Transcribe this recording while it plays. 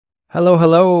Hello,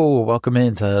 hello. Welcome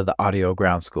into the Audio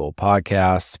Ground School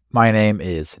podcast. My name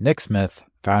is Nick Smith,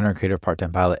 founder and creator of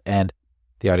Part-Time Pilot and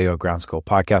the Audio Ground School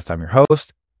podcast. I'm your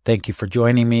host. Thank you for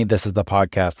joining me. This is the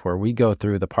podcast where we go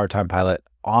through the Part-Time Pilot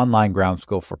online ground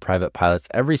school for private pilots,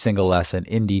 every single lesson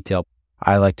in detail.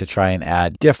 I like to try and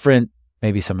add different,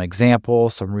 maybe some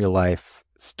examples, some real life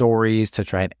stories to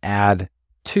try and add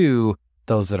to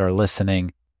those that are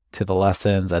listening to the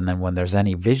lessons. And then when there's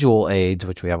any visual aids,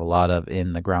 which we have a lot of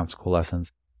in the ground school lessons,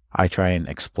 I try and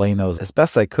explain those as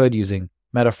best I could using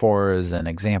metaphors and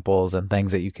examples and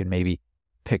things that you can maybe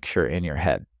picture in your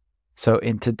head. So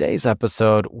in today's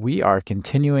episode, we are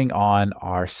continuing on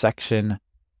our section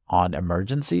on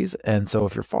emergencies. And so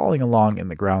if you're following along in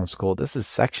the ground school, this is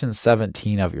section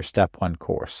 17 of your step 1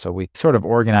 course. So we sort of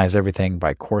organize everything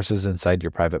by courses inside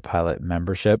your private pilot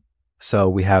membership. So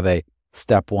we have a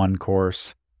step 1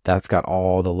 course that's got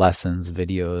all the lessons,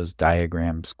 videos,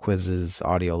 diagrams, quizzes,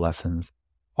 audio lessons,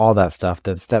 all that stuff.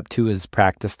 Then step 2 is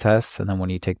practice tests. And then when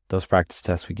you take those practice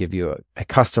tests, we give you a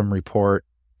custom report,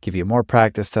 give you more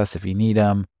practice tests if you need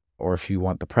them, or if you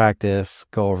want the practice,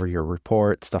 go over your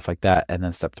report, stuff like that. And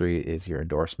then step 3 is your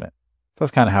endorsement. So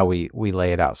that's kind of how we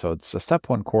lay it out. So it's a step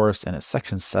 1 course and it's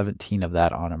section 17 of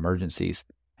that on emergencies.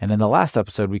 And in the last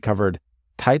episode, we covered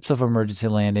types of emergency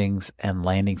landings and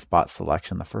landing spot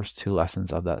selection, the first 2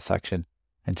 lessons of that section.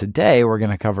 And today we're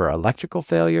going to cover electrical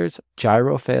failures,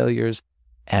 gyro failures,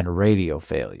 and radio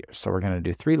failures. So we're going to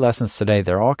do 3 lessons today.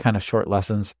 They're all kind of short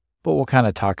lessons, but we'll kind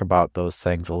of talk about those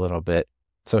things a little bit.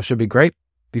 So it should be great.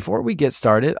 Before we get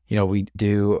started, we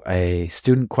do a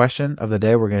student question of the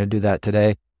day. We're going to do that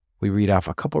today. We read off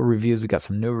a couple of reviews. We got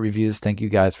some new reviews. Thank you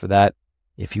guys for that.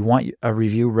 If you want a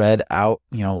review read out,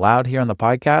 loud here on the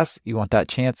podcast, you want that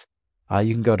chance,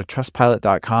 you can go to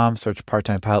trustpilot.com, search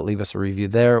Part-Time Pilot, leave us a review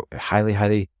there. Highly,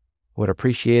 highly would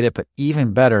appreciate it. But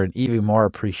even better and even more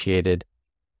appreciated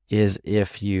is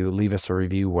if you leave us a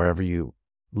review wherever you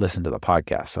listen to the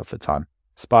podcast. So if it's on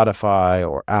Spotify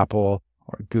or Apple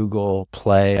or Google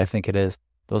Play, I think it is.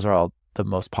 Those are all the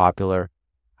most popular.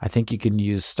 I think you can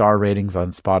use star ratings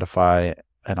on Spotify.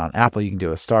 And on Apple, you can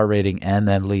do a star rating and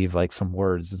then leave like some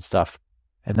words and stuff.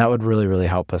 And that would really, really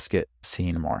help us get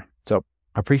seen more. So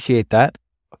appreciate that.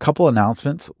 A couple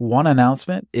announcements. One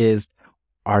announcement is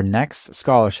our next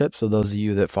scholarship. So those of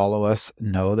you that follow us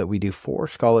know that we do 4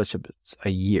 scholarships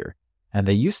a year. And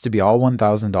they used to be all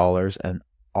 $1,000 and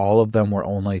all of them were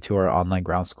only to our online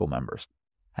ground school members.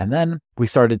 And then we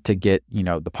started to get,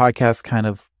 the podcast kind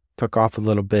of took off a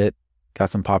little bit. Got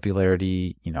some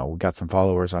popularity, we got some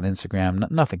followers on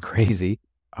Instagram, nothing crazy.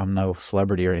 I'm no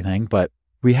celebrity or anything, but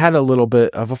we had a little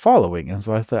bit of a following. And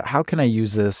so I thought, how can I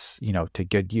use this, to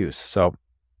good use? So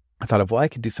I thought I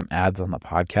could do some ads on the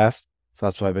podcast. So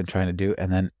that's what I've been trying to do.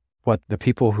 And then what the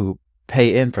people who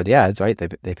pay in for the ads, right?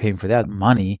 They pay in for that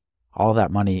money. All that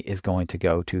money is going to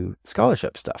go to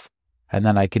scholarship stuff. And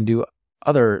then I can do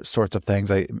other sorts of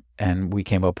things. And we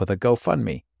came up with a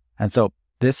GoFundMe. And so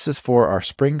this is for our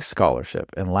spring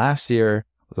scholarship. And last year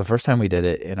was the first time we did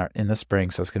it in the spring.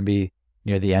 So it's going to be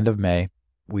near the end of May.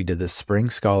 We did this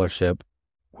spring scholarship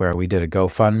where we did a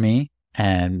GoFundMe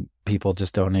and people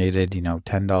just donated,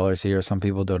 $10 here. Some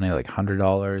people donated like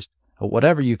 $100,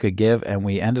 whatever you could give. And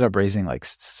we ended up raising like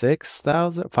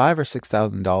 $5,000 or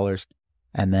 $6,000.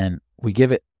 And then we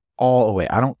give it all away.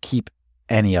 I don't keep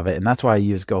any of it. And that's why I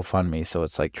use GoFundMe. So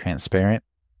it's like transparent.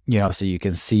 So you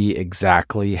can see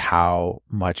exactly how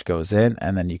much goes in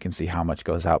and then you can see how much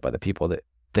goes out by the people that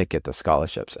get the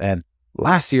scholarships. And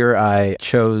last year I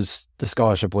chose the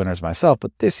scholarship winners myself,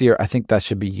 but this year I think that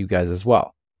should be you guys as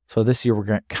well. So this year we're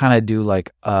going to kind of do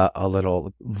like a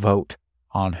little vote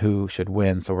on who should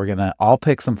win. So I'll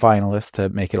pick some finalists to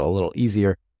make it a little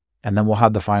easier. And then we'll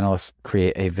have the finalists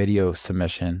create a video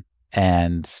submission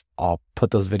and I'll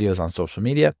put those videos on social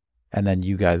media. And then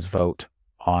you guys vote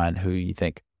on who you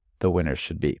think the winners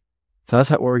should be. So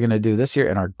that's what we're going to do this year.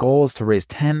 And our goal is to raise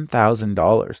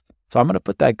 $10,000. So I'm going to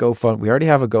put that GoFundMe. We already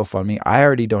have a GoFundMe. I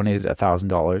already donated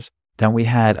 $1,000. Then we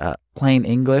had Plain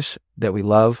English that we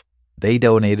love. They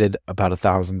donated about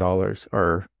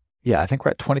 $1,000 I think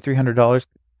we're at $2,300.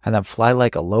 And then Fly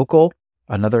Like a Local,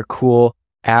 another cool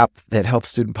app that helps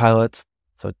student pilots.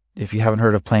 So if you haven't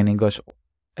heard of Plain English,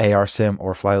 ARSim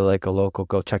or Fly Like a Local,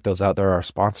 go check those out. They're our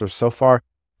sponsors so far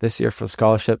this year for the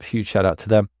scholarship. Huge shout out to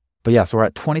them. But yeah, so we're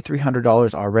at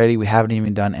 $2,300 already. We haven't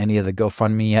even done any of the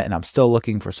GoFundMe yet, and I'm still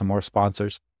looking for some more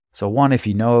sponsors. So one, if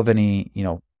you know of any,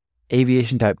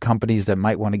 aviation type companies that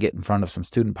might want to get in front of some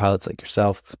student pilots like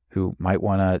yourself who might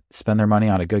want to spend their money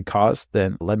on a good cause,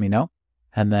 then let me know.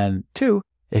 And then 2,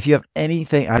 if you have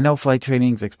anything, I know flight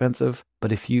training is expensive,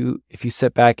 but if you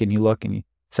sit back and you look and you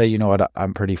say, you know what,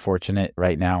 I'm pretty fortunate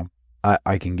right now.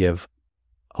 I can give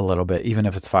a little bit, even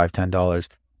if it's $5, $10.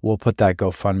 We'll put that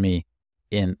GoFundMe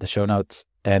in the show notes.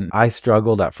 And I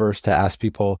struggled at first to ask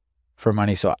people for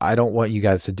money. So I don't want you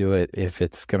guys to do it if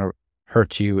it's going to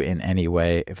hurt you in any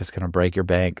way, if it's going to break your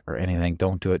bank or anything.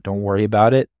 Don't do it. Don't worry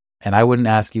about it. And I wouldn't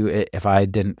ask you if I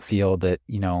didn't feel that,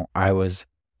 I was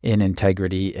in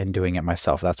integrity in doing it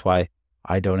myself. That's why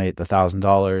I donate the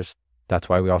 $1,000. That's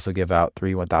why we also give out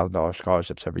 3 $1,000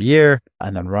 scholarships every year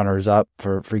and then runners up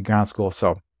for free ground school.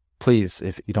 So please,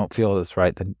 if you don't feel this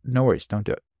right, then no worries, don't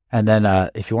do it. And then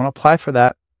if you want to apply for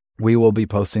that, we will be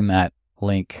posting that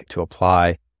link to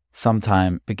apply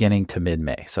sometime beginning to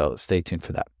mid-May. So stay tuned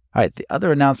for that. All right. The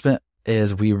other announcement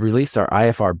is we released our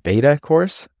IFR beta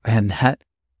course, and that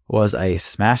was a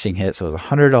smashing hit. So it was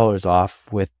 $100 off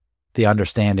with the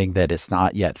understanding that it's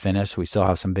not yet finished. We still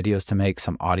have some videos to make,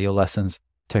 some audio lessons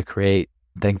to create,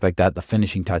 things like that, the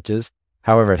finishing touches.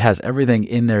 However, it has everything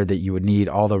in there that you would need,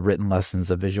 all the written lessons,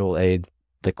 the visual aids,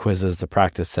 the quizzes, the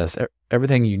practice tests,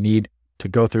 everything you need to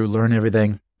go through, learn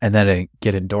everything, and then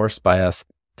get endorsed by us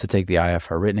to take the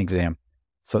IFR written exam.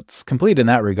 So it's complete in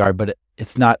that regard, but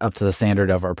it's not up to the standard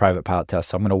of our private pilot test.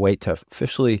 So I'm going to wait to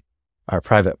our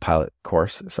private pilot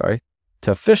course,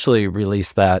 to officially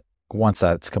release that once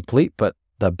that's complete. But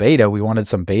the beta, we wanted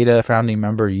some beta founding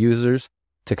member users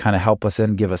to kind of help us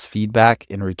give us feedback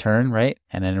in return, right?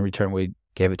 And in return, we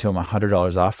gave it to them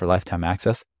 $100 off for lifetime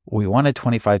access. We wanted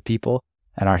 25 people,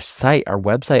 and our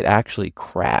website actually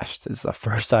crashed. This is the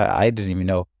first time. I didn't even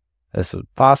know this was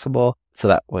possible. So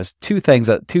that was two feelings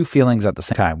at the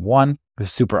same time. One, it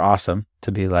was super awesome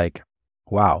to be like,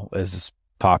 wow, this is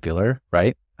popular,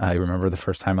 right? I remember the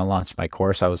first time I launched my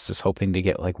course, I was just hoping to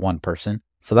get like one person.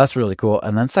 So that's really cool.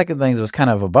 And then second things was kind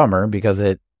of a bummer because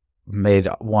it made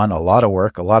a lot of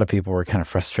work. A lot of people were kind of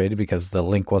frustrated because the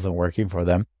link wasn't working for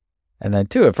them. And then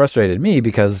two, it frustrated me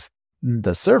because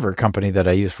the server company that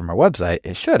I use for my website,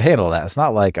 it should handle that. It's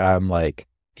not like I'm like,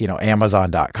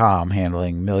 Amazon.com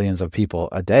handling millions of people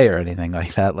a day or anything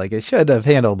like that. Like it should have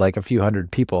handled like a few hundred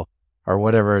people or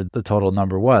whatever the total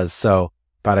number was. So,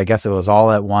 but I guess it was all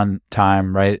at one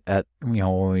time, right at,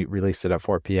 when we released it at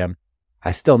 4 p.m.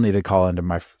 I still need to call into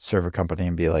my server company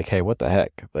and be like, hey, what the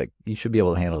heck? Like you should be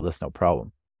able to handle this, no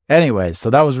problem. Anyways, so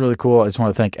that was really cool. I just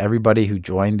want to thank everybody who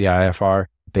joined the IFR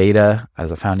beta as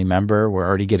a founding member. We're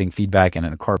already getting feedback and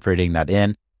incorporating that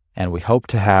in. And we hope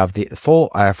to have the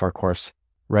full IFR course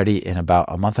ready in about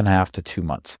a month and a half to 2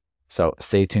 months. So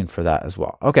stay tuned for that as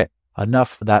well. Okay,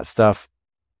 enough of that stuff.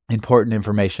 Important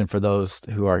information for those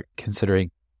who are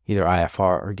considering either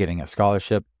IFR or getting a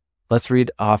scholarship. Let's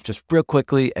read off just real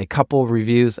quickly a couple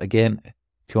reviews. Again,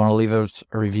 if you want to leave us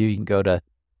a review, you can go to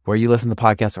where you listen to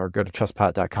podcasts or go to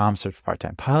trustpilot.com, search for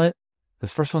Part-Time Pilot.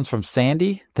 This first one's from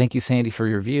Sandy. Thank you, Sandy, for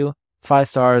your review. It's 5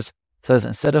 stars. It says,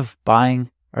 instead of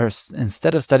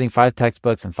studying 5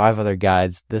 textbooks and 5 other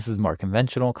guides, this is more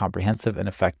conventional, comprehensive, and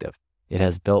effective. It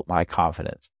has built my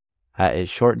confidence.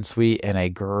 It's short and sweet and a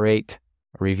great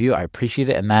review. I appreciate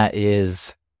it. And that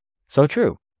is so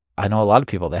true. I know a lot of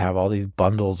people, they have all these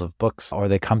bundles of books, or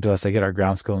they come to us, they get our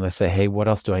ground school and they say, hey, what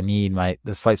else do I need?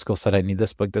 This flight school said I need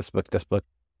this book, this book, this book.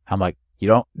 I'm like, you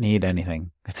don't need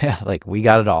anything. Like we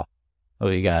got it all.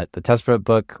 We got the test prep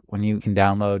book when you can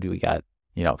download. We got,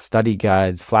 study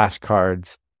guides,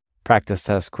 flashcards, practice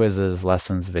tests, quizzes,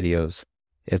 lessons, videos.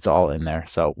 It's all in there.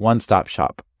 So one-stop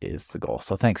shop is the goal.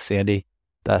 So thanks, Sandy.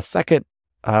 The second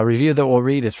review that we'll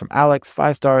read is from Alex,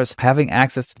 5 stars. Having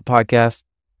access to the podcast,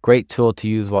 great tool to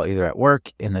use while either at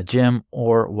work, in the gym,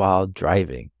 or while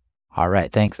driving. All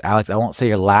right. Thanks, Alex. I won't say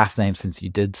your last name since you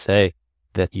did say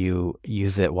that you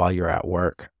use it while you're at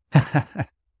work.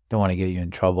 Don't want to get you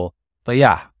in trouble. But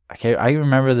yeah, I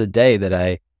remember the day that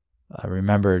I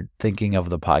remembered thinking of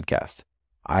the podcast.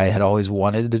 I had always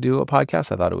wanted to do a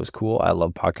podcast. I thought it was cool. I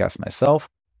love podcasts myself,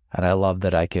 and I love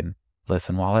that I can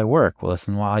listen while I work,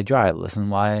 listen while I drive, listen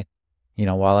while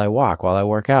I walk, while I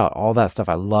work out, all that stuff.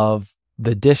 I love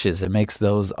the dishes. It makes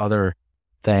those other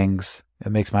things,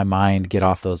 it makes my mind get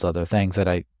off those other things that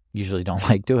I usually don't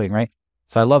like doing, right?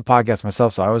 So I love podcasts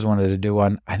myself, so I always wanted to do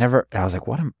one. I was like,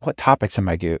 what topics am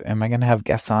I going to have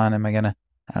guests on? I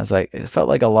was like, it felt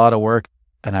like a lot of work.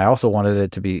 And I also wanted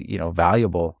it to be,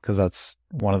 valuable, because that's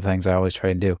one of the things I always try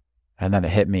and do. And then it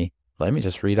hit me, let me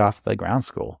just read off the ground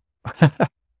school.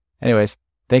 Anyways,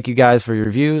 thank you guys for your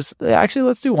reviews. Actually,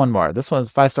 let's do one more. This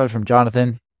one's 5 stars from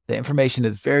Jonathan. The information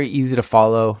is very easy to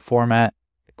follow format.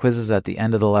 Quizzes at the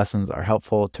end of the lessons are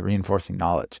helpful to reinforcing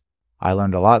knowledge. I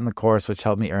learned a lot in the course, which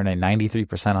helped me earn a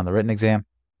 93% on the written exam.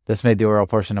 This made the oral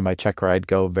portion of my check ride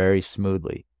go very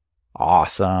smoothly.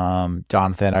 Awesome.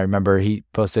 Jonathan, I remember he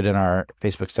posted in our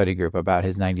Facebook study group about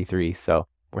his 93. So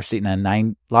we're seeing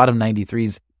a lot of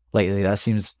 93s lately. That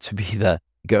seems to be the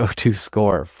go-to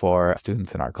score for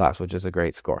students in our class, which is a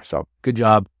great score. So good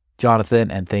job,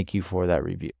 Jonathan, and thank you for that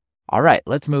review. All right,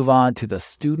 let's move on to the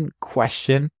student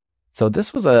question. So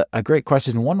this was a great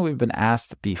question, one we've been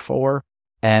asked before,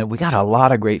 and we got a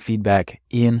lot of great feedback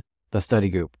in the study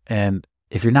group. And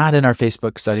if you're not in our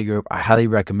Facebook study group, I highly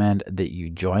recommend that you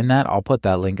join that. I'll put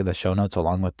that link in the show notes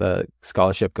along with the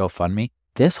scholarship GoFundMe.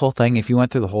 This whole thing, if you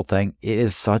went through the whole thing, it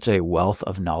is such a wealth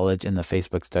of knowledge in the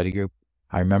Facebook study group.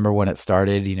 I remember when it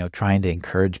started, trying to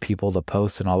encourage people to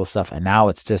post and all this stuff. And now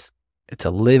it's a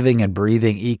living and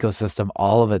breathing ecosystem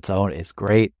all of its own. It's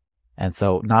great. And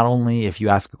so not only if you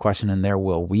ask a question in there,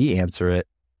 will we answer it,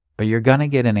 but you're going to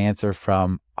get an answer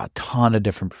from a ton of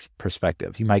different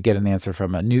perspectives. You might get an answer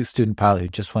from a new student pilot who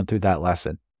just went through that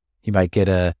lesson. You might get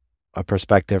a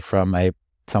perspective from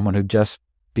someone who just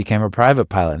became a private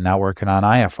pilot and now working on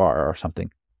IFR or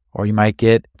something. Or you might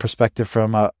get perspective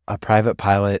from a private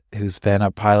pilot who's been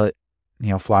a pilot,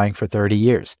 flying for 30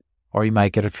 years. Or you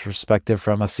might get a perspective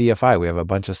from a CFI. We have a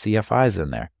bunch of CFIs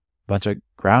in there, a bunch of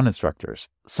ground instructors.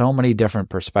 So many different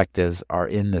perspectives are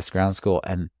in this ground school,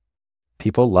 and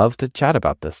people love to chat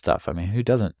about this stuff. I mean, who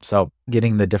doesn't? So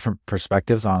getting the different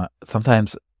perspectives on it,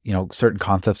 sometimes, certain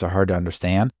concepts are hard to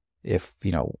understand. If,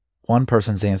 one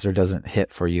person's answer doesn't hit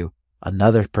for you,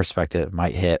 another perspective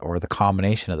might hit, or the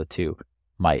combination of the two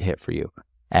might hit for you.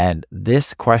 And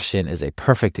this question is a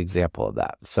perfect example of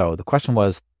that. So the question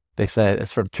was, they said,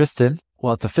 it's from Tristan.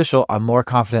 Well, it's official. I'm more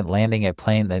confident landing a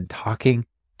plane than talking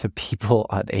to people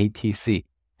on ATC.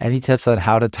 Any tips on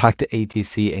how to talk to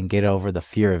ATC and get over the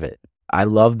fear of it? I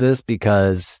love this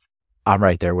because I'm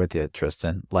right there with you,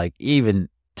 Tristan. Like, even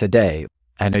today,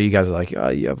 I know you guys are like, oh,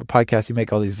 you have a podcast, you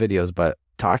make all these videos, but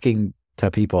talking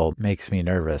to people makes me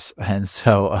nervous. And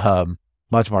so,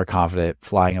 much more confident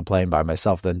flying a plane by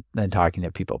myself than talking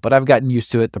to people. But I've gotten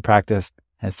used to it, the practice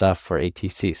and stuff for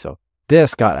ATC. So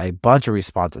this got a bunch of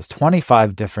responses,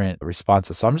 25 different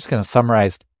responses. So I'm just going to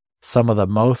summarize some of the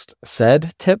most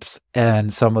said tips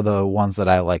and some of the ones that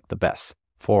I like the best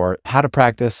for how to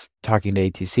practice talking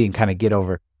to ATC and kind of get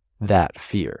over that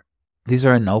fear. These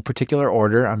are in no particular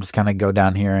order. I'm just going to go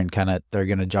down here and they're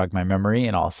going to jog my memory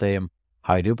and I'll say them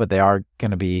how I do, but they are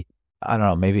going to be, I don't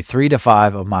know, maybe 3 to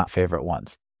 5 of my favorite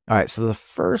ones. All right. So the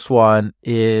first one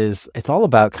is, it's all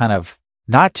about kind of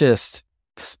not just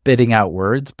spitting out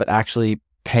words, but actually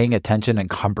paying attention and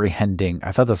comprehending.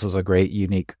 I thought this was a great,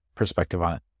 unique perspective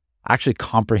on it. Actually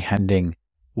comprehending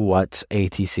what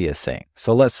ATC is saying.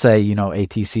 So let's say,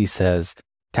 ATC says,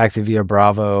 taxi via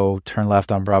Bravo, turn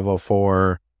left on Bravo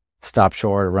 4, stop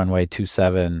short, runway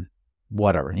 27,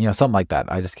 whatever, something like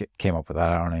that. I just came up with that.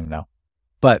 I don't even know.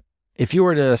 But if you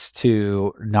were just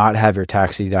to not have your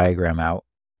taxi diagram out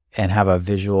and have a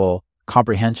visual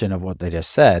comprehension of what they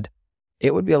just said,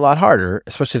 it would be a lot harder,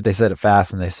 especially if they said it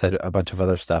fast and they said a bunch of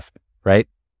other stuff, right?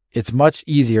 It's much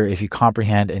easier if you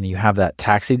comprehend and you have that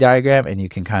taxi diagram and you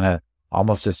can kind of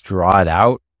almost just draw it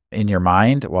out in your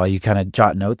mind while you kind of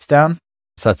jot notes down.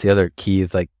 So that's the other key,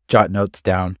 is like jot notes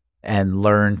down and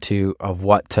learn of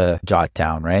what to jot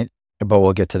down, right? But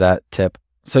we'll get to that tip.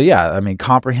 So yeah, I mean,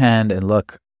 comprehend and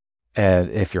look. And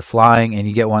if you're flying and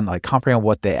you get one, like, comprehend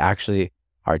what they actually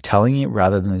are telling you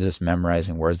rather than just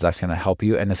memorizing words. That's going to help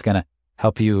you. And it's going to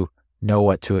help you know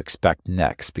what to expect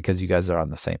next because you guys are on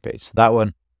the same page. So that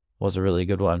one was a really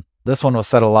good one. This one was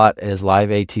said a lot is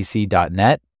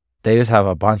liveatc.net. They just have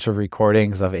a bunch of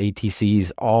recordings of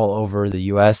ATCs all over the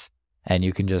US, and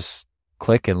you can just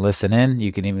click and listen in.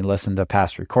 You can even listen to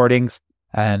past recordings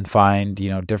and find,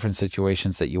 different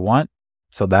situations that you want.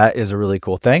 So that is a really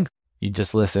cool thing. You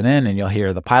just listen in and you'll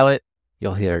hear the pilot,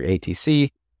 you'll hear ATC,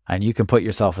 and you can put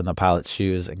yourself in the pilot's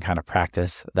shoes and kind of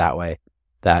practice that way.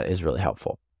 That is really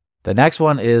helpful. The next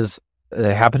one is,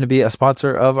 they happen to be a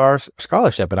sponsor of our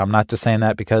scholarship. And I'm not just saying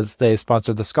that because they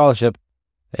sponsored the scholarship.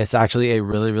 It's actually a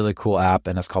really, really cool app,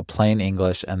 and it's called Plain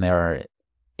English, and they're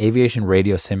Aviation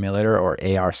Radio Simulator, or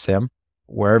AR Sim.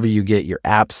 Wherever you get your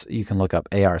apps, you can look up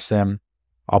AR Sim.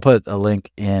 I'll put a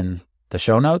link in the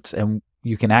show notes, and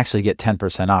you can actually get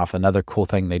 10% off. Another cool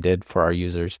thing they did for our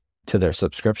users to their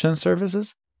subscription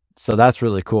services. So that's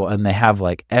really cool. And they have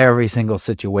like every single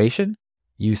situation.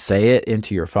 You say it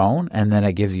into your phone, and then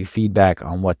it gives you feedback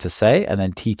on what to say, and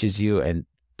then teaches you and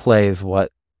plays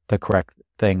what the correct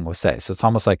thing will say. So it's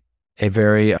almost like a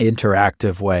very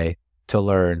interactive way to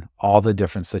learn all the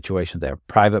different situations there.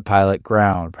 Private pilot,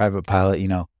 ground, private pilot,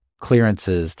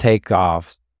 clearances,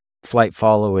 takeoffs, flight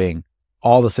following,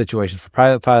 all the situations for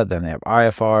private pilot. Then they have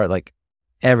IFR. Like,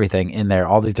 everything in there,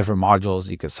 all these different modules.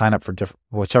 You could sign up for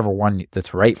whichever one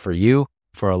that's right for you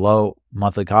for a low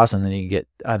monthly cost, and then you get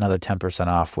another 10%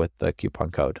 off with the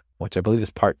coupon code, which I believe is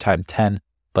part-time 10.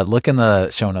 But look in the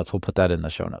show notes. We'll put that in the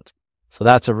show notes. So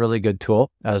that's a really good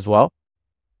tool as well.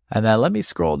 And then let me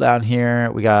scroll down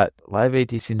here. We got Live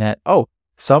ATC Net. Oh,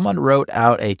 someone wrote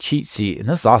out a cheat sheet, and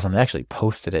this is awesome. They actually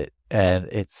posted it, and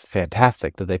it's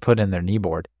fantastic that they put in their knee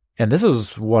board. And this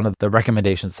was one of the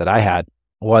recommendations that I had,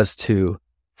 was to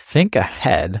think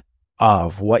ahead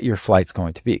of what your flight's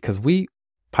going to be. Because we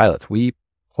pilots, we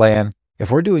plan,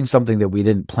 if we're doing something that we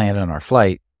didn't plan on our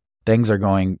flight, things are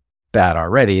going bad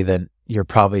already, then you're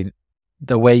probably,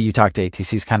 the way you talk to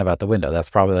ATC is kind of out the window. That's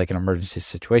probably like an emergency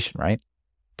situation, right?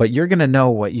 But you're going to know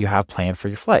what you have planned for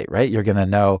your flight, right? You're going to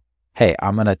know, hey,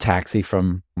 I'm going to taxi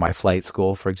from my flight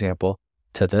school, for example,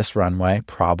 to this runway,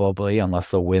 probably,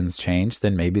 unless the winds change,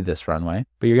 then maybe this runway.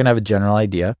 But you're going to have a general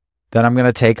idea. Then I'm going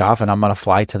to take off and I'm going to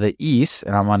fly to the east,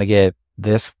 and I'm going to get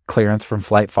this clearance from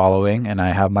flight following, and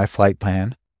I have my flight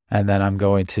plan. And then I'm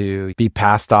going to be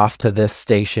passed off to this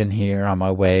station here on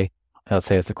my way. Let's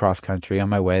say it's across country. On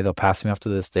my way, they'll pass me off to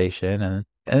this station.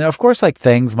 And of course, like,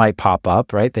 things might pop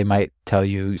up, right? They might tell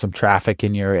you some traffic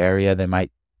in your area. They might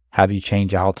have you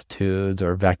change altitudes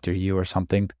or vector you or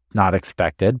something not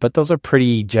expected. But those are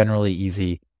pretty generally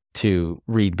easy to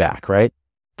read back, right?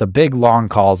 The big long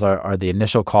calls are the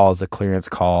initial calls, the clearance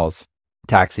calls,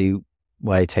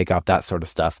 taxiway, takeoff, that sort of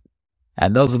stuff.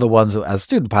 And those are the ones as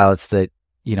student pilots that,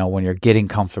 you know, when you're getting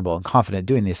comfortable and confident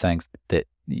doing these things, that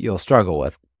you'll struggle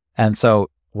with. And so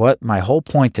what my whole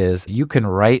point is, you can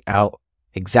write out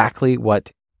exactly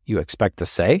what you expect to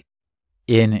say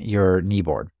in your knee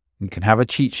board. You can have a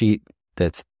cheat sheet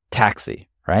that's taxi,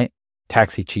 right?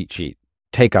 Taxi cheat sheet,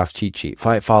 takeoff cheat sheet,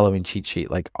 flight following cheat sheet,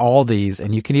 like all these.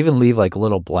 And you can even leave like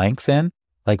little blanks in,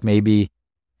 like maybe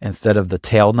instead of the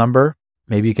tail number,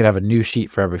 maybe you could have a new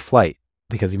sheet for every flight,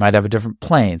 because you might have a different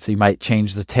plane. So you might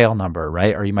change the tail number,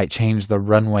 right? Or you might change the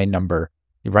runway number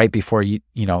right before you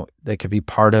know, that could be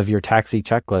part of your taxi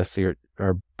checklist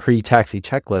or pre-taxi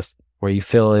checklist, where you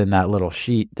fill in that little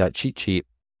sheet, that cheat sheet.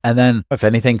 And then if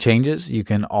anything changes, you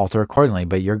can alter accordingly,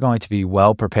 but you're going to be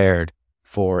well prepared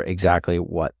for exactly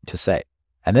what to say.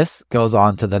 And this goes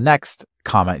on to the next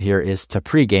comment here, is to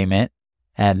pregame it.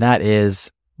 And that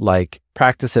is like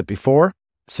practice it before.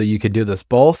 So you could do this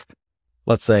both,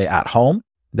 let's say at home,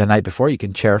 the night before. You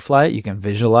can chair fly it. You can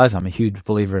visualize. I'm a huge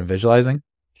believer in visualizing.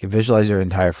 You can visualize your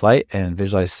entire flight and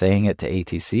visualize saying it to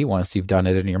ATC. Once you've done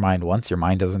it in your mind once, your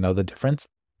mind doesn't know the difference.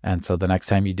 And so the next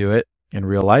time you do it in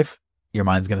real life, your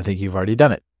mind's going to think you've already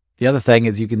done it. The other thing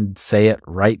is you can say it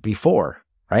right before,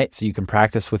 right? So you can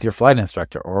practice with your flight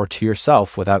instructor or to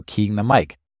yourself without keying the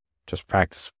mic. Just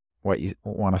practice what you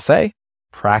want to say,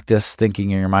 practice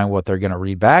thinking in your mind what they're going to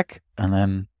read back, and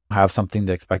then have something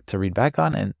to expect to read back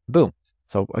on, and boom.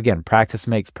 So again, practice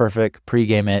makes perfect.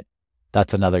 Pre-game it.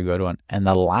 That's another good one. And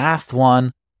the last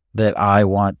one that I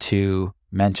want to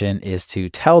mention is to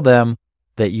tell them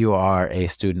that you are a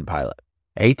student pilot.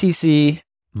 ATC,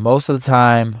 most of the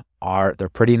time, they're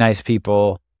pretty nice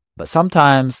people, but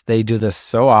sometimes they do this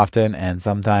so often, and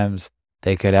sometimes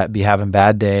they could be having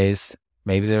bad days.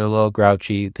 Maybe they're a little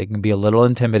grouchy. They can be a little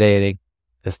intimidating.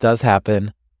 This does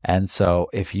happen. And so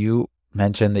if you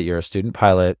mention that you're a student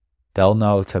pilot, they'll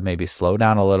know to maybe slow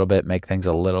down a little bit, make things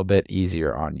a little bit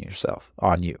easier on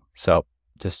you. So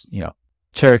just,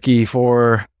 Cherokee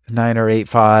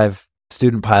 49085,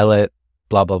 student pilot,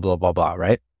 blah, blah, blah, blah, blah,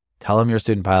 right? Tell them you're a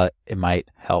student pilot. It might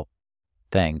help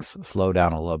things slow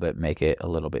down a little bit, make it a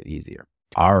little bit easier.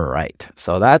 All right.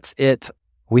 So that's it.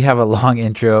 We have a long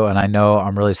intro, and I know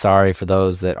I'm really sorry for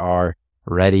those that are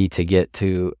ready to get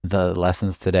to the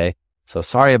lessons today. So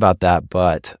sorry about that,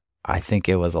 but I think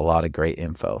it was a lot of great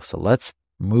info. So let's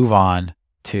move on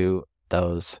to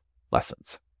those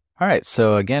lessons. All right.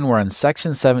 So again, we're in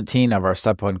section 17 of our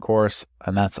step 1 course,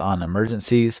 and that's on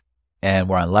emergencies. And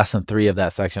we're on lesson 3 of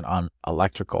that section on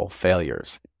electrical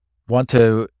failures. Want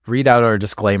to read out our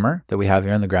disclaimer that we have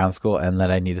here in the ground school and that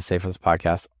I need to say for this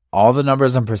podcast. All the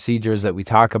numbers and procedures that we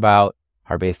talk about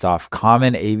are based off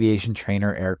common aviation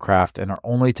trainer aircraft and are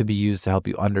only to be used to help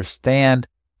you understand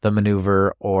the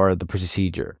maneuver or the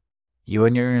procedure. You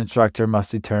and your instructor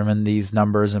must determine these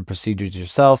numbers and procedures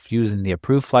yourself using the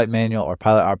approved flight manual or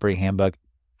pilot operating handbook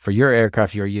for your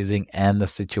aircraft you're using and the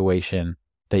situation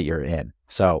that you're in.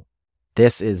 So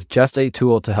this is just a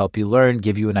tool to help you learn,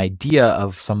 give you an idea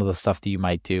of some of the stuff that you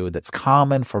might do that's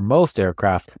common for most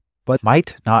aircraft, but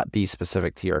might not be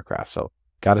specific to your aircraft. So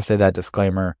got to say that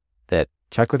disclaimer, that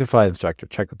check with your flight instructor,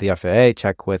 check with the FAA,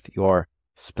 check with your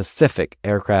specific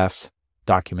aircraft's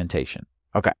documentation.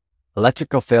 Okay.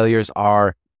 Electrical failures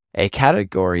are a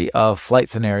category of flight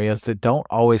scenarios that don't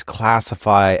always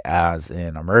classify as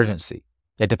an emergency.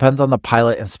 It depends on the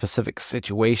pilot and specific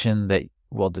situation that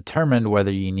will determine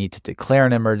whether you need to declare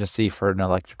an emergency for an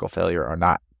electrical failure or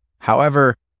not.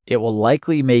 However, it will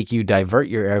likely make you divert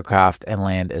your aircraft and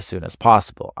land as soon as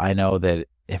possible. I know that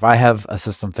if I have a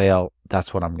system fail,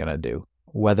 that's what I'm going to do.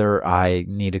 Whether I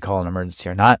need to call an emergency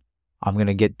or not, I'm going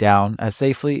to get down as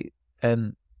safely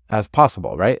and as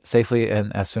possible, right? Safely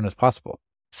and as soon as possible.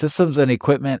 Systems and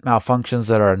equipment malfunctions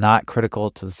that are not critical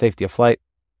to the safety of flight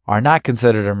are not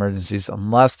considered emergencies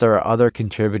unless there are other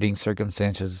contributing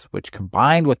circumstances which,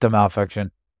 combined with the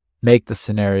malfunction, make the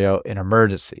scenario an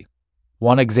emergency.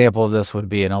 One example of this would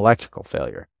be an electrical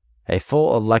failure. A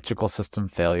full electrical system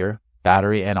failure,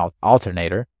 battery and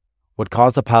alternator, would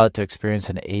cause the pilot to experience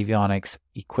an avionics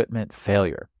equipment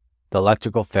failure. The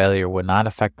electrical failure would not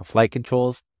affect the flight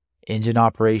controls, engine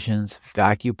operations,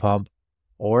 vacuum pump,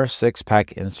 or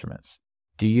six-pack instruments.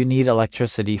 Do you need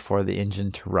electricity for the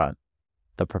engine to run,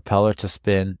 the propeller to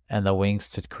spin, and the wings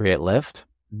to create lift?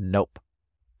 Nope.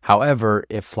 However,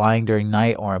 if flying during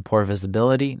night or in poor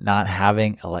visibility, not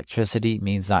having electricity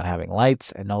means not having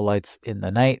lights, and no lights in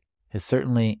the night is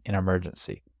certainly an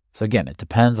emergency. So again, it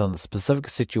depends on the specific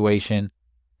situation,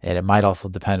 and it might also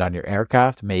depend on your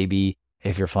aircraft. Maybe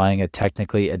if you're flying a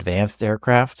technically advanced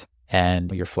aircraft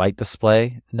and your flight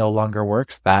display no longer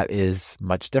works, that is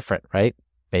much different, right?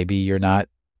 Maybe you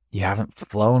haven't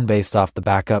flown based off the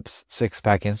backup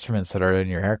six-pack instruments that are in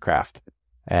your aircraft,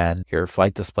 and your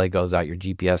flight display goes out, your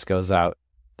GPS goes out.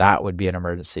 That would be an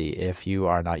emergency if you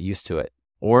are not used to it.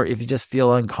 Or if you just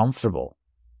feel uncomfortable,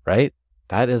 right?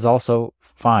 That is also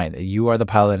fine. You are the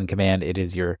pilot in command. It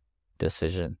is your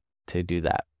decision to do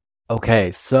that.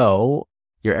 Okay, so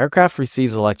your aircraft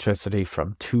receives electricity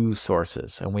from two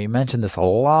sources. And we mentioned this a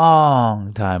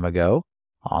long time ago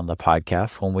on the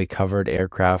podcast when we covered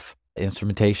aircraft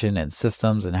instrumentation and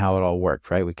systems and how it all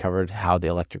worked, right? We covered how the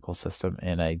electrical system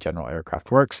in a general aircraft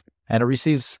works, and it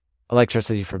receives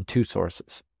electricity from two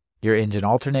sources, your engine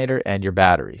alternator and your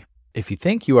battery. If you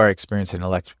think you are experiencing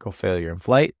electrical failure in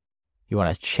flight, you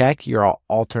want to check your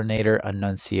alternator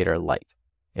annunciator light.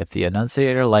 If the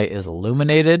annunciator light is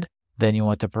illuminated, then you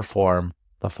want to perform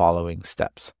the following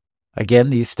steps. Again,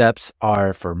 these steps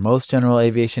are for most general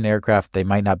aviation aircraft. They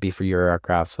might not be for your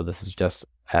aircraft, so this is just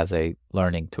as a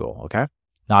learning tool, okay?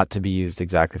 Not to be used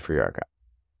exactly for your aircraft.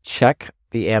 Check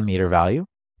the ammeter value.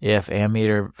 If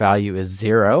ammeter value is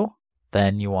 0,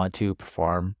 then you want to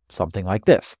perform something like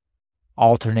this.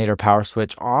 Alternator power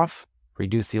switch off.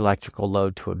 Reduce the electrical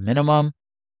load to a minimum.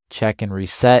 Check and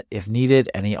reset, if needed,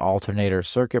 any alternator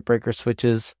circuit breaker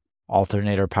switches.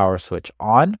 Alternator power switch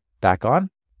on, back on.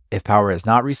 If power is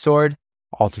not restored,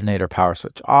 alternator power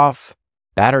switch off.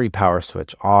 Battery power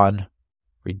switch on.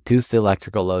 Reduce the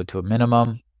electrical load to a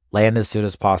minimum. Land as soon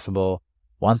as possible.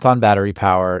 Once on battery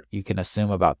power, you can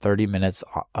assume about 30 minutes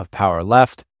of power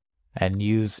left and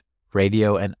use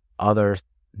radio and other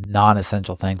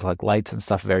non-essential things like lights and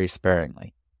stuff very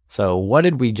sparingly. So what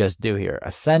did we just do here?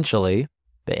 Essentially,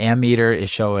 the ammeter is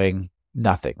showing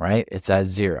nothing, right? It's at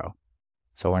 0.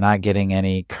 So we're not getting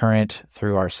any current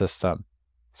through our system.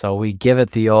 So we give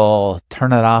it the old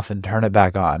turn it off and turn it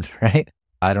back on, right?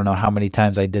 I don't know how many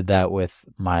times I did that with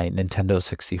my Nintendo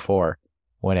 64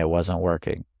 when it wasn't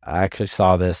working. I actually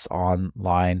saw this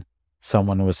online.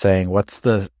 Someone was saying, what's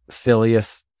the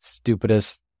silliest,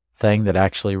 stupidest thing that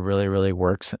actually really, really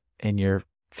works in your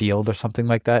field or something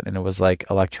like that? And it was like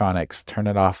electronics, turn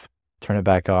it off, turn it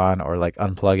back on, or like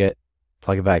unplug it,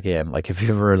 plug it back in. Like if you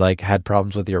ever like had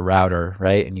problems with your router,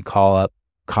 right? And you call up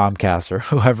Comcast or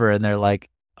whoever and they're like,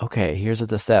 okay, here's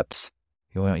the steps.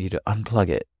 We want you to unplug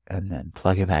it and then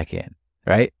plug it back in,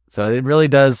 right? So it really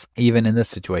does, even in this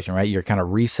situation, right? You're kind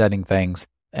of resetting things.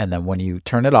 And then when you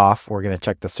turn it off, we're going to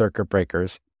check the circuit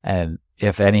breakers. And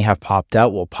if any have popped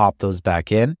out, we'll pop those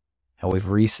back in. And we've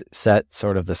reset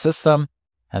sort of the system.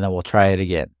 And then we'll try it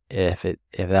again. If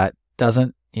that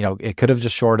doesn't, it could have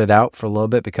just shorted out for a little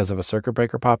bit because of a circuit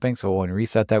breaker popping. So when we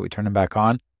reset that, we turn it back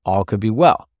on. All could be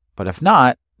well. But if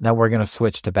not, then we're going to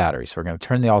switch to battery. So we're going to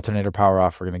turn the alternator power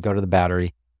off. We're going to go to the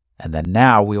battery. And then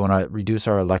now we want to reduce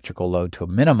our electrical load to a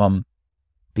minimum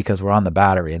because we're on the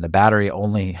battery. And the battery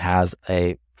only has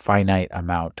a finite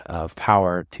amount of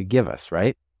power to give us,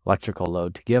 right? Electrical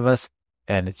load to give us.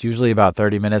 And it's usually about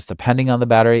 30 minutes depending on the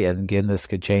battery. And again, this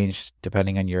could change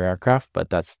depending on your aircraft, but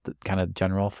that's kind of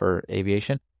general for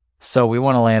aviation. So we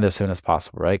want to land as soon as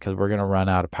possible, right? Because we're going to run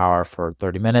out of power for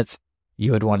 30 minutes.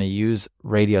 You would want to use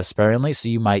radio sparingly. So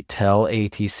you might tell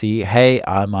ATC, hey,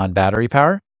 I'm on battery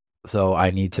power, so I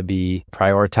need to be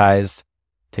prioritized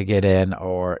to get in,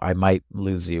 or I might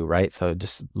lose you, right? So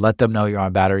just let them know you're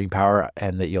on battery power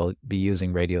and that you'll be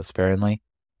using radio sparingly,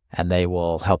 and they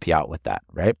will help you out with that,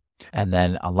 right? And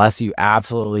then unless you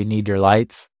absolutely need your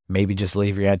lights, maybe just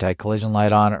leave your anti-collision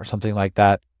light on or something like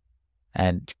that,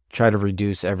 and try to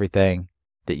reduce everything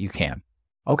that you can.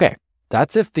 Okay,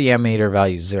 that's if the ammeter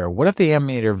value is 0. What if the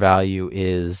ammeter value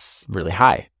is really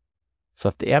high? So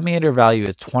if the ammeter value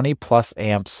is 20 plus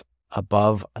amps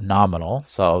above nominal,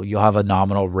 so you'll have a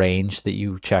nominal range that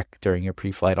you check during your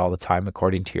pre-flight all the time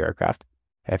according to your aircraft.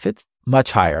 If it's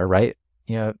much higher, right?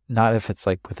 Not if it's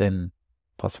like within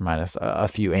plus or minus a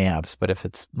few amps, but if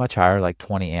it's much higher, like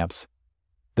 20 amps,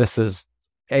 this is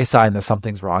a sign that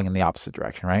something's wrong in the opposite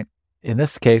direction, right? In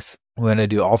this case, we're going to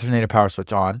do alternator power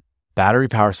switch on, battery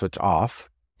power switch off.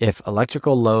 If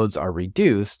electrical loads are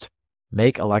reduced,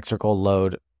 make electrical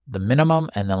load the minimum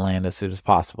and then land as soon as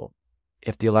possible.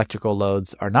 If the electrical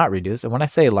loads are not reduced, and when I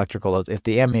say electrical loads, if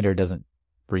the ammeter doesn't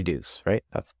reduce, right?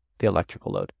 That's the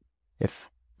electrical load.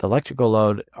 If the electrical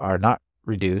load are not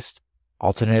reduced,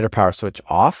 alternator power switch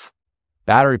off,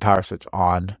 battery power switch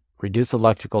on, reduce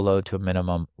electrical load to a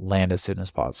minimum, land as soon as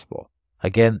possible.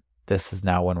 Again, this is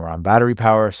now when we're on battery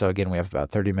power. So again, we have about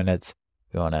 30 minutes.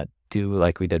 We want to do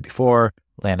like we did before,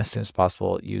 land as soon as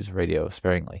possible, use radio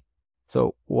sparingly.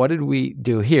 So what did we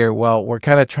do here? Well, we're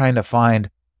kind of trying to find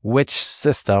which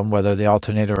system, whether the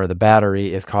alternator or the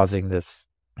battery, is causing this,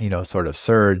 sort of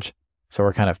surge. So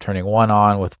we're kind of turning one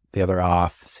on with the other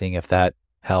off, seeing if that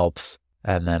helps.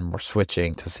 And then we're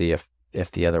switching to see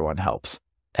if the other one helps.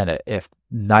 And if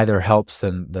neither helps,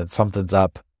 then something's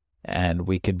up, and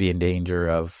we could be in danger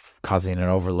of causing an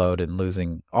overload and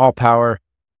losing all power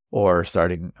or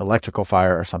starting electrical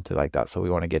fire or something like that. So we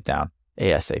want to get down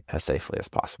ASAP as safely as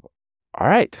possible. All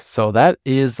right, so that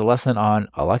is the lesson on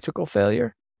electrical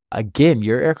failure. Again,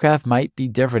 your aircraft might be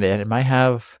different and it might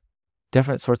have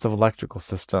different sorts of electrical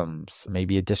systems,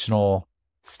 maybe additional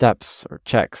steps or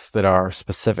checks that are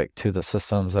specific to the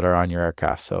systems that are on your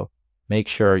aircraft. So make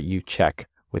sure you check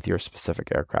with your specific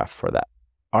aircraft for that.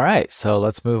 All right, so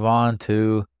let's move on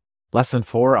to lesson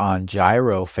 4 on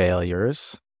gyro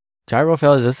failures. Gyro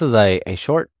failures, this is a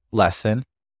short lesson.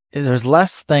 There's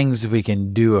less things we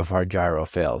can do if our gyro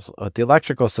fails. With the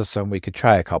electrical system, we could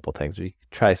try a couple things. We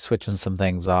could try switching some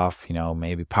things off,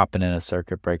 maybe popping in a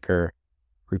circuit breaker,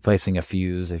 replacing a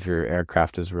fuse if your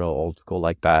aircraft is real old school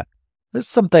like that. There's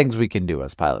some things we can do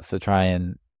as pilots to try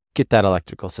and get that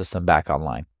electrical system back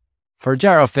online. For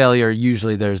gyro failure,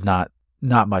 usually there's not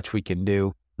much we can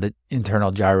do. The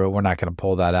internal gyro, we're not going to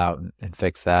pull that out and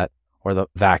fix that. Or the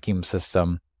vacuum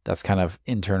system, that's kind of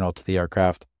internal to the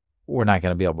aircraft. We're not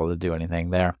going to be able to do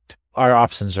anything there. Our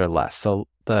options are less. So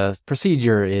the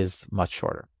procedure is much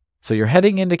shorter. So your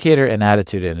heading indicator and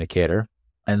attitude indicator,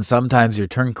 and sometimes your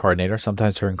turn coordinator.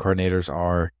 Sometimes turn coordinators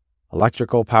are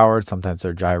electrical powered, sometimes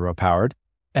they're gyro powered.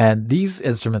 And these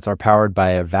instruments are powered by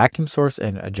a vacuum source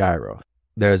and a gyro.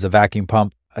 There's a vacuum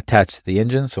pump attached to the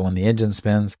engine. So when the engine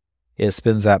spins, it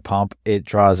spins that pump, it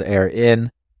draws air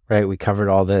in, right? We covered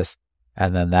all this.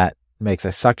 And then that makes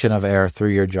a suction of air through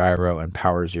your gyro and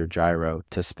powers your gyro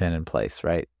to spin in place,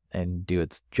 right? And do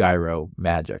its gyro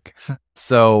magic.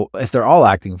 So if they're all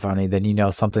acting funny,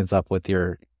 then something's up with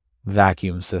your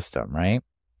vacuum system, right?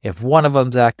 If one of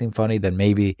them's acting funny, then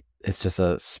maybe it's just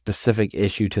a specific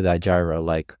issue to that gyro,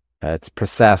 like it's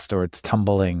precessed or it's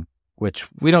tumbling, which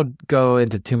we don't go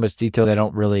into too much detail. They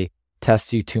don't really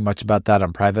test you too much about that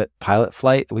on private pilot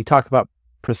flight. We talk about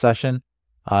precession.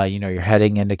 Your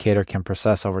heading indicator can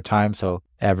precess over time. So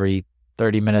every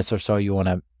 30 minutes or so, you want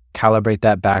to calibrate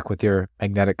that back with your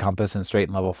magnetic compass in straight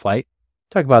and level flight.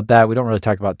 Talk about that. We don't really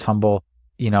talk about tumble.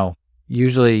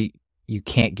 Usually you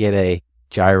can't get a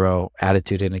gyro,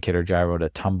 attitude indicator gyro to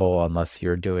tumble unless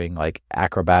you're doing like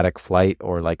acrobatic flight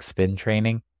or like spin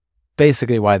training.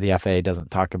 Basically why the FAA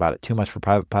doesn't talk about it too much for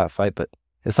private pilot flight, but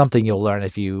it's something you'll learn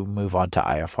if you move on to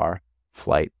IFR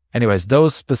flight. Anyways,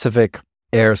 those specific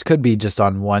errors could be just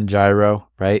on one gyro,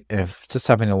 right? And if it's just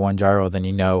happening to one gyro, then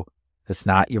it's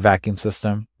not your vacuum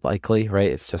system likely,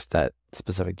 right? It's just that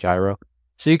specific gyro.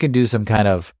 So you can do some kind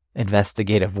of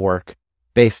investigative work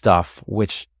based off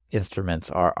which instruments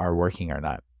are working or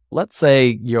not. Let's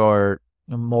say your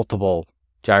multiple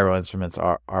gyro instruments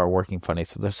are working funny.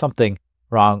 So there's something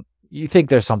wrong. You think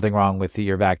there's something wrong with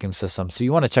your vacuum system. So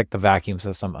you want to check the vacuum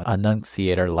system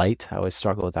annunciator light. I always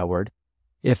struggle with that word.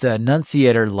 If the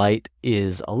annunciator light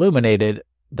is illuminated,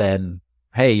 then,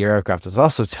 hey, your aircraft is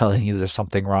also telling you there's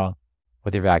something wrong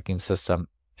with your vacuum system.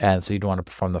 And so you'd want to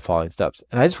perform the following steps.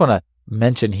 And I just want to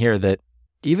mention here that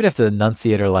even if the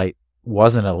annunciator light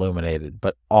wasn't illuminated,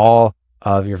 but all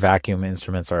of your vacuum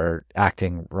instruments are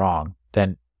acting wrong,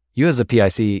 then you as a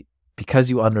PIC, because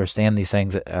you understand these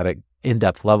things at an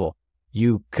in-depth level,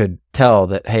 you could tell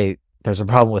that, hey, there's a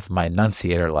problem with my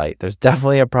enunciator light. There's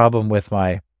definitely a problem with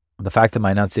the fact that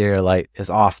my enunciator light is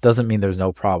off doesn't mean there's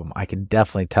no problem. I can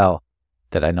definitely tell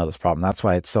that I know this problem. That's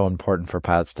why it's so important for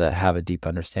pilots to have a deep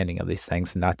understanding of these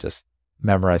things and not just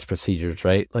memorize procedures,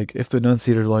 right? Like, if the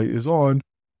enunciator light is on,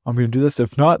 I'm going to do this.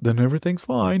 If not, then everything's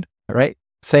fine, right?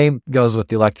 Same goes with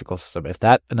the electrical system. If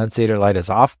that enunciator light is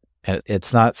off, and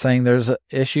it's not saying there's an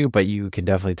issue, but you can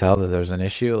definitely tell that there's an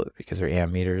issue because your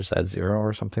ammeter is at 0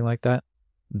 or something like that,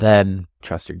 then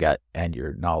trust your gut and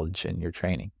your knowledge and your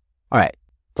training. All right,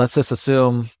 let's just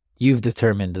assume you've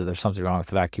determined that there's something wrong with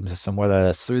the vacuum system, whether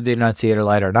that's through the enunciator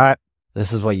light or not.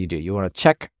 This is what you do. You want to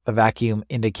check the vacuum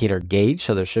indicator gauge.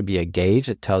 So there should be a gauge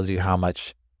that tells you how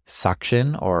much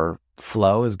suction or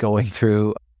flow is going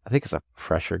through. I think it's a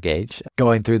pressure gauge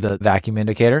going through the vacuum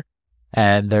indicator.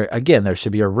 And there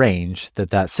should be a range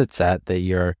that sits at, that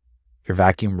your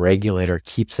vacuum regulator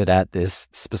keeps it at this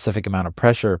specific amount of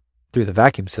pressure through the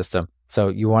vacuum system. So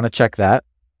you want to check that.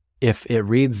 If it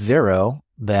reads 0,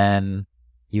 then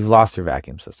you've lost your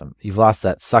vacuum system. You've lost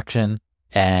that suction,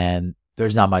 and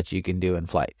there's not much you can do in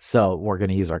flight. So we're going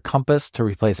to use our compass to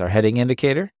replace our heading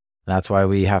indicator. That's why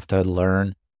we have to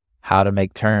learn how to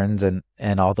make turns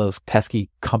and all those pesky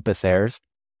compass errors,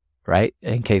 right?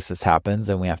 In case this happens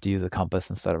and we have to use a compass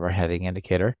instead of our heading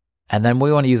indicator. And then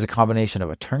we want to use a combination of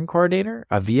a turn coordinator,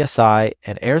 a VSI,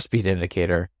 and airspeed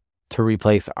indicator to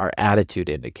replace our attitude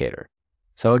indicator.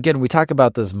 So again, we talk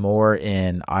about this more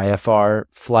in IFR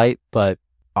flight, but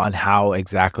on how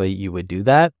exactly you would do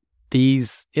that.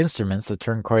 These instruments, the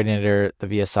turn coordinator, the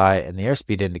VSI, and the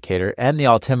airspeed indicator, and the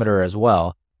altimeter as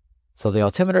well. So the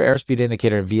altimeter, airspeed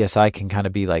indicator, and VSI can kind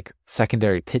of be like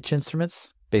secondary pitch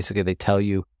instruments. Basically, they tell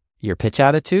you your pitch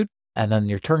attitude, and then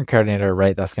your turn coordinator,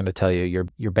 right, that's going to tell you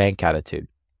your bank attitude.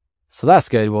 So that's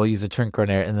good. We'll use the turn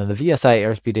coordinator, and then the VSI,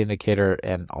 airspeed indicator,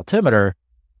 and altimeter,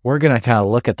 we're going to kind of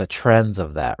look at the trends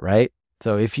of that, right?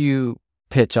 So if you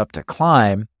pitch up to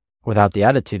climb without the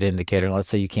attitude indicator, let's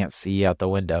say you can't see out the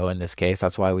window in this case,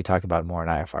 that's why we talk about more in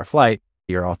IFR flight,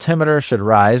 your altimeter should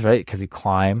rise, right, because you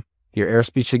climb. Your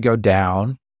airspeed should go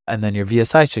down, and then your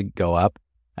VSI should go up.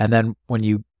 And then when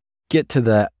you get to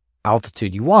the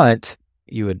altitude you want,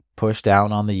 you would push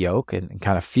down on the yoke and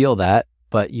kind of feel that,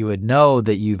 but you would know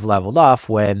that you've leveled off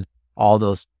when all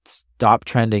those stop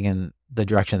trending in the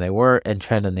direction they were and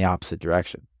trend in the opposite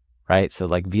direction, right? So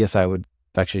like VSI would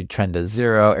actually trend to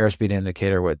 0, airspeed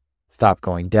indicator would stop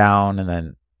going down and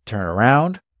then turn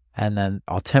around, and then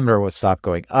altimeter would stop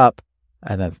going up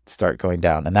and then start going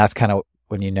down. And that's kind of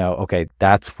when you know, okay,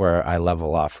 that's where I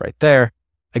level off right there.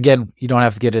 Again, you don't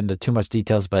have to get into too much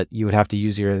details, but you would have to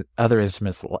use your other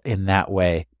instruments in that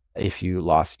way if you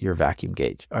lost your vacuum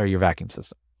gauge or your vacuum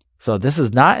system. So this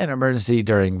is not an emergency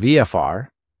during VFR,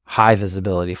 high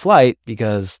visibility flight,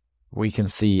 because we can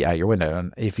see out your window.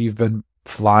 And if you've been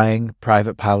flying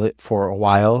private pilot for a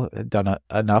while, done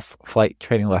enough flight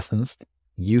training lessons,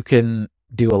 you can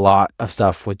do a lot of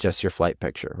stuff with just your flight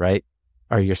picture, right?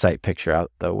 Or your sight picture out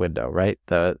the window, right?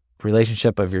 The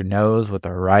relationship of your nose with the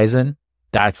horizon,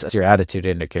 that's your attitude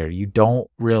indicator. You don't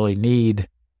really need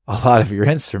a lot of your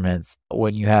instruments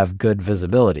when you have good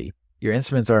visibility. Your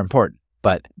instruments are important,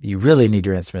 but you really need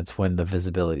your instruments when the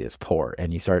visibility is poor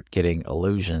and you start getting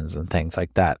illusions and things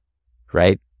like that,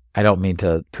 right? I don't mean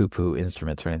to poo-poo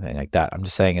instruments or anything like that. I'm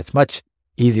just saying it's much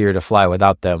easier to fly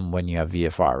without them when you have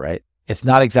VFR, right? It's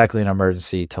not exactly an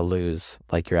emergency to lose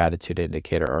like your attitude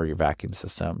indicator or your vacuum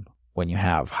system when you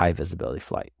have high visibility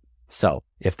flight. So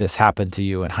if this happened to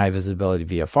you in high visibility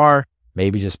VFR,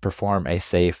 maybe just perform a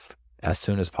safe, as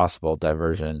soon as possible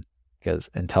diversion, because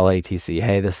tell ATC,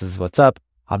 hey, this is what's up.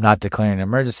 I'm not declaring an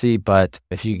emergency, but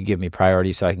if you can give me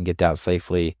priority so I can get down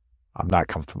safely, I'm not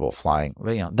comfortable flying,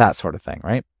 that sort of thing,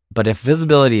 right? But if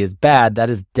visibility is bad, that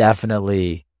is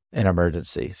definitely an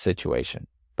emergency situation,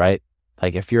 right?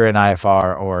 Like if you're in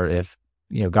IFR, or if,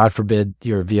 God forbid,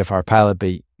 you're a VFR pilot,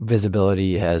 but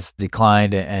visibility has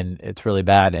declined and it's really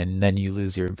bad, and then you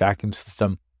lose your vacuum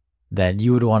system, then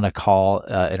you would want to call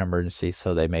an emergency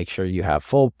so they make sure you have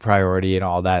full priority and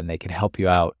all that, and they can help you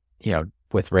out,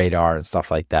 with radar and stuff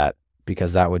like that,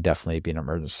 because that would definitely be an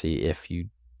emergency if you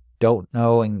don't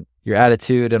know and your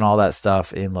attitude and all that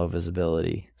stuff in low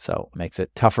visibility. So it makes it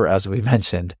tougher, as we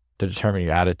mentioned, to determine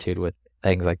your attitude with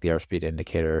things like the airspeed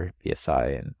indicator,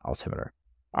 VSI, and altimeter.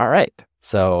 All right,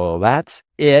 so that's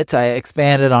it. I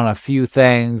expanded on a few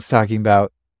things, talking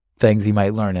about things you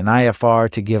might learn in IFR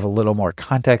to give a little more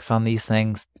context on these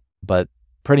things, but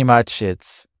pretty much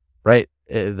it's right.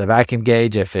 The vacuum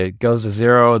gauge, if it goes to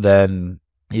 0, then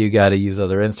you got to use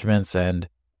other instruments, and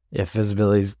If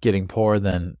visibility is getting poor,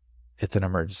 then it's an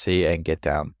emergency and get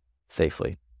down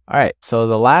safely. All right, so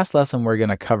the last lesson we're going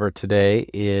to cover today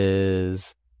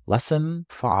is lesson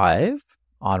 5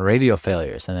 on radio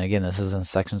failures. And again, this is in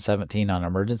section 17 on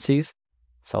emergencies.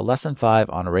 So lesson 5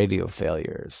 on radio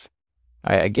failures.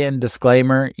 All right, again,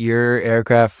 disclaimer, your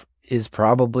aircraft is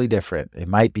probably different. It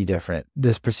might be different.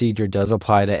 This procedure does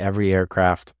apply to every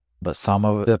aircraft, but some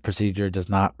of the procedure does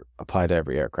not apply to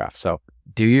every aircraft. So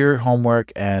do your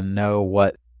homework and know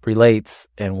what relates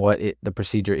and what the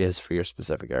procedure is for your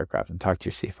specific aircraft, and talk to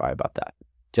your CFI about that.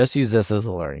 Just use this as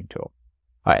a learning tool.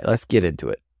 All right, let's get into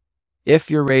it.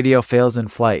 If your radio fails in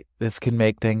flight, this can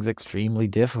make things extremely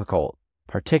difficult,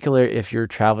 particularly if you're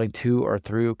traveling to or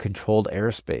through controlled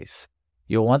airspace.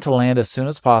 You'll want to land as soon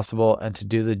as possible and to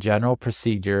do the general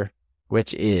procedure,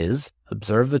 which is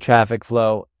observe the traffic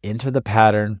flow, enter the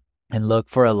pattern, and look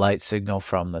for a light signal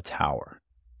from the tower.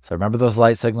 So remember those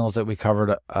light signals that we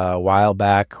covered a while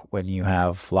back when you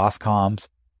have lost comms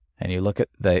and you look at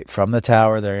from the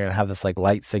tower, they're going to have this like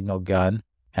light signal gun,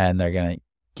 and they're going to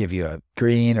give you a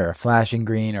green or a flashing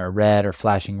green or a red or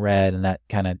flashing red. And that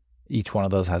kind of, each one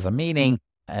of those has a meaning.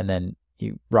 And then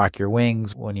you rock your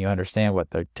wings when you understand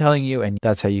what they're telling you, and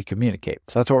that's how you communicate.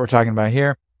 So that's what we're talking about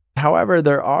here. However,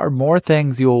 there are more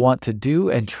things you will want to do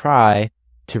and try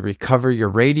to recover your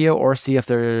radio, or see if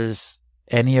there's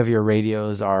any of your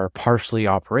radios are partially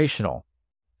operational.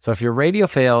 So if your radio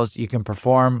fails, you can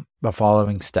perform the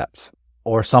following steps,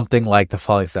 or something like the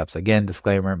following steps. Again,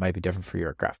 disclaimer, it might be different for your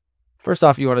aircraft. First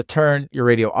off, you want to turn your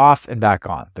radio off and back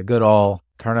on. The good old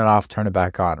turn it off, turn it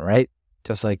back on, right?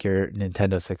 Just like your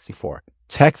Nintendo 64.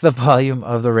 Check the volume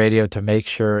of the radio to make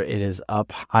sure it is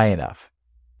up high enough.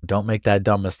 Don't make that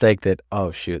dumb mistake that,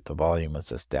 oh shoot, the volume was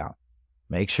just down.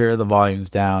 Make sure the volume's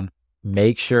down.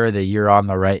 Make sure that you're on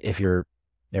the right, if your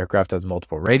aircraft has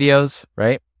multiple radios,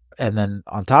 right? And then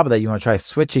on top of that, you want to try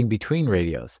switching between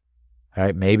radios. All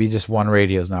right, maybe just one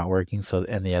radio is not working,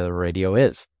 and the other radio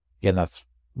is. Again, that's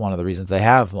one of the reasons they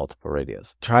have multiple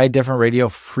radios. Try different radio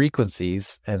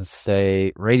frequencies and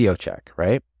say radio check,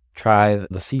 right? Try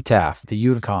the CTAF, the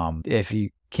Unicom. If you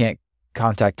can't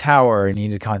contact tower and you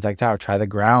need to contact tower, try the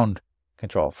ground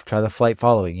control. Try the flight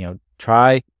following.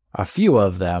 Try a few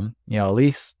of them. At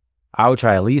least I would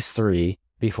try at least 3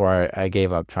 before I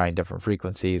gave up trying different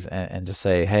frequencies, and just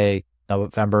say, hey,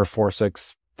 November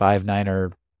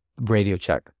 4659er radio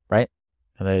check, right?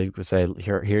 And they would say,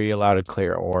 hear you loud and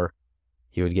clear, or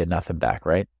you would get nothing back,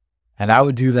 right? And I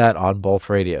would do that on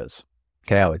both radios.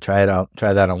 Okay, I would try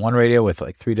that on one radio with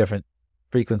like 3 different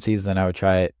frequencies, then I would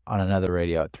try it on another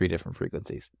radio at 3 different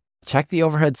frequencies. Check the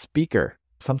overhead speaker.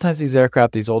 Sometimes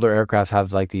these older aircraft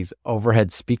have like these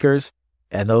overhead speakers,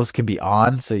 and those can be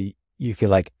on, so you could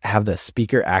like have the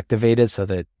speaker activated so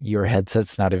that your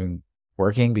headset's not even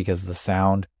working because the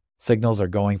sound signals are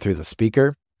going through the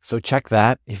speaker. So check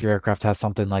that if your aircraft has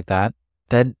something like that.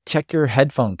 Then check your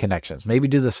headphone connections. Maybe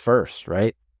do this first,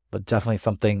 right? But definitely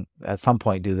at some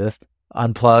point do this.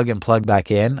 Unplug and plug back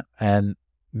in, and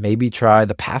maybe try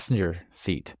the passenger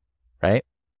seat, right?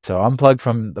 So unplug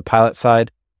from the pilot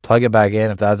side, plug it back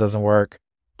in. If that doesn't work,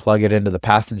 plug it into the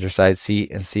passenger side seat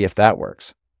and see if that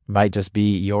works. It might just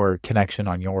be your connection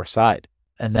on your side.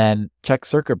 And then check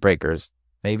circuit breakers.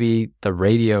 Maybe the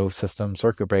radio system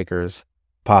circuit breakers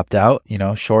popped out,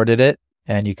 shorted it,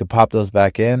 and you could pop those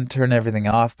back in, turn everything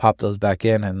off, pop those back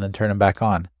in, and then turn them back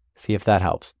on. See if that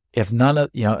helps. If none of,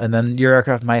 and then your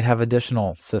aircraft might have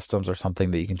additional systems or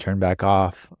something that you can turn back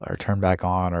off or turn back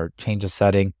on, or change a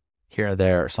setting here or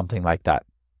there or something like that.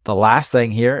 The last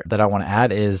thing here that I want to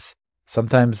add is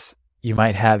sometimes you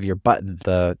might have your button,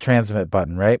 the transmit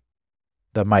button, right?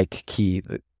 The mic key,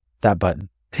 that button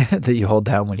that you hold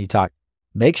down when you talk.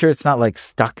 Make sure it's not like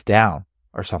stuck down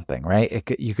or something, right?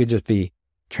 You could just be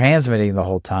transmitting the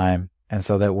whole time, and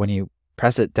so that when you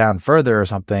press it down further or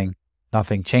something,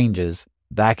 nothing changes.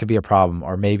 That could be a problem.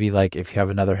 Or maybe like if you have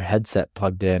another headset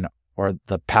plugged in, or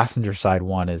the passenger side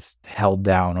one is held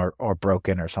down or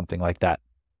broken or something like that.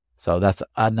 So that's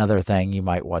another thing you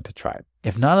might want to try.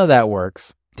 If none of that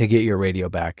works, to get your radio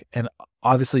back, and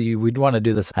obviously we'd want to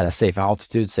do this at a safe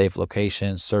altitude, safe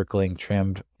location, circling,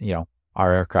 trimmed,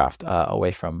 our aircraft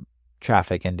away from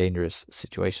traffic and dangerous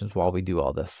situations while we do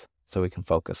all this, so we can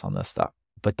focus on this stuff.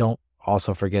 But don't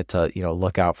also forget to,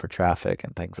 look out for traffic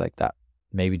and things like that.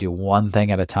 Maybe do one thing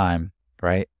at a time,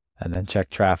 right? And then check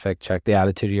traffic, check the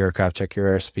attitude of your aircraft, check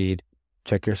your airspeed,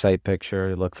 check your sight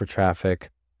picture, look for traffic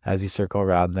as you circle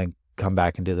around, then come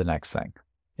back and do the next thing.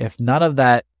 If none of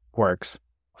that works,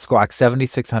 squawk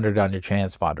 7600 on your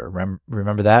transponder.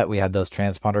 Remember that? We had those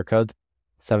transponder codes.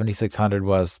 7600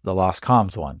 was the lost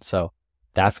comms one. So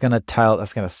That's going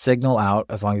to signal out,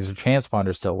 as long as your transponder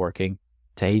is still working,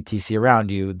 to ATC around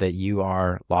you that you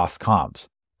are lost comms.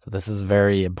 So this is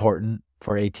very important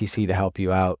for ATC to help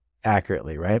you out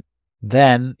accurately, right?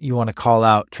 Then you want to call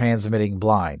out transmitting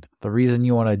blind. The reason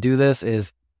you want to do this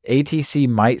is ATC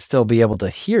might still be able to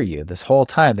hear you this whole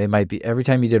time. Every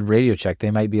time you did radio check, they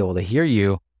might be able to hear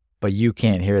you, but you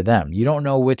can't hear them. You don't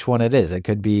know which one it is. It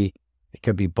could be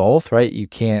both, right? You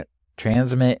can't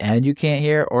transmit and you can't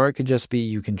hear, or it could just be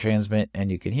you can transmit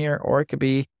and you can hear, or it could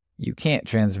be you can't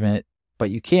transmit,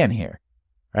 but you can hear,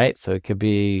 right? So it could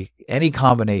be any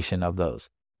combination of those.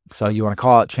 So you want to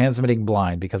call it transmitting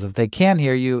blind, because if they can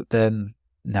hear you, then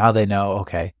now they know,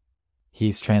 okay,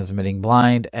 he's transmitting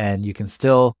blind, and you can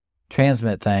still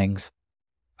transmit things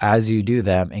as you do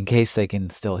them in case they can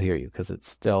still hear you, because it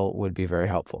still would be very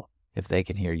helpful if they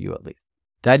can hear you at least.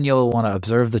 Then you'll want to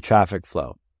observe the traffic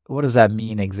flow. What does that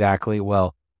mean exactly?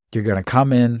 Well, you're going to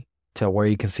come in to where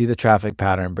you can see the traffic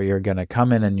pattern, but you're going to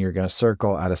come in and you're going to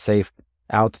circle at a safe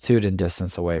altitude and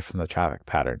distance away from the traffic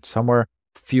pattern, somewhere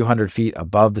a few hundred feet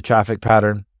above the traffic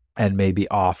pattern and maybe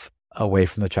off away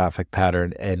from the traffic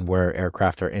pattern and where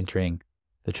aircraft are entering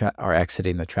or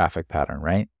exiting the traffic pattern,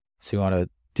 right? So you want to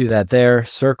do that there,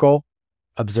 circle,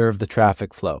 observe the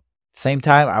traffic flow. Same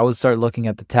time, I would start looking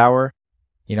at the tower.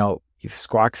 You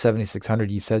squawk 7600,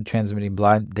 you said transmitting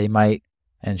blind, they might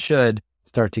and should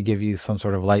start to give you some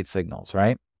sort of light signals,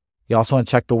 right? You also want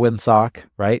to check the windsock,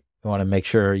 right? You want to make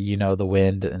sure you know the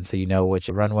wind, and so you know which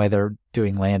runway they're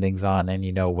doing landings on, and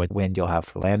you know what wind you'll have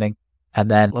for landing. And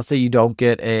then let's say you don't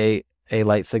get a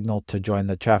light signal to join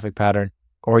the traffic pattern,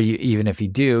 or even if you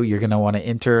do, you're going to want to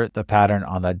enter the pattern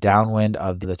on the downwind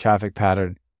of the traffic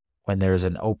pattern when there's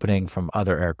an opening from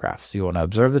other aircraft. So you want to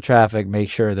observe the traffic,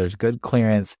 make sure there's good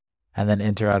clearance, and then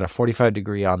enter at a 45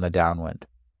 degree on the downwind.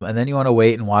 And then you want to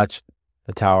wait and watch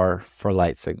the tower for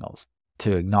light signals.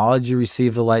 To acknowledge you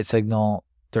receive the light signal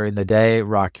during the day,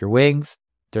 rock your wings.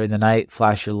 During the night,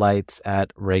 flash your lights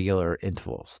at regular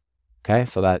intervals. Okay,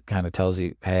 so that kind of tells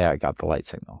you, hey, I got the light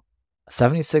signal.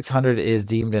 7600 is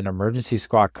deemed an emergency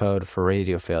squawk code for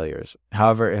radio failures.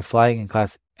 However, if flying in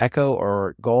Class Echo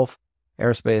or Gulf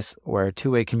airspace where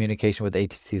two-way communication with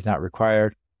ATC is not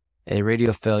required, a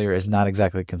radio failure is not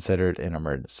exactly considered an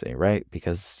emergency, right?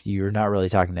 Because you're not really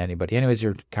talking to anybody. Anyways,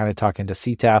 you're kind of talking to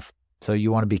CTAF. So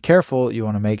you want to be careful. You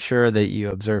want to make sure that you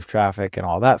observe traffic and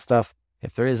all that stuff,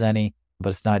 if there is any, but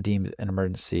it's not deemed an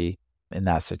emergency in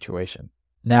that situation.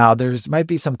 Now, might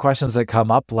be some questions that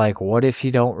come up, like, what if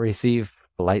you don't receive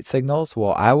light signals?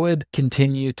 Well, I would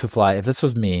continue to fly. If this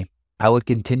was me, I would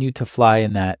continue to fly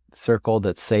in that circle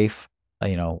that's safe,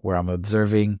 where I'm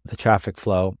observing the traffic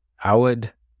flow. I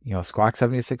would squawk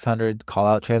 7600, call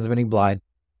out transmitting blind.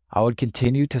 I would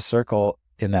continue to circle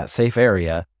in that safe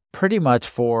area pretty much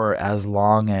for as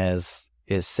long as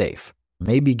is safe.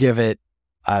 Maybe give it,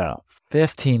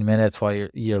 15 minutes while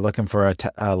you're looking for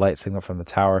a light signal from the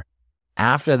tower.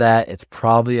 After that, it's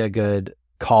probably a good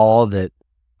call that,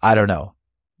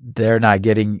 they're not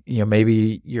getting,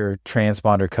 maybe your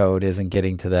transponder code isn't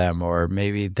getting to them, or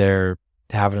maybe they're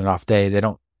having an off day. They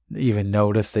don't even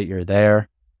notice that you're there.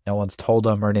 No one's told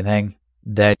them or anything.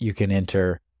 That you can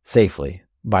enter safely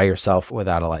by yourself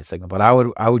without a light signal. But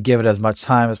I would give it as much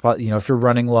time as possible. If you're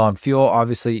running low on fuel,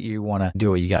 obviously you want to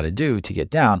do what you got to do to get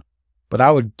down. But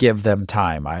I would give them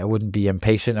time. I wouldn't be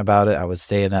impatient about it. I would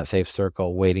stay in that safe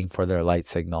circle waiting for their light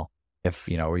signal. If,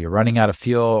 you're running out of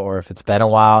fuel, or if it's been a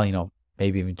while,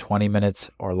 maybe even 20 minutes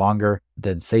or longer,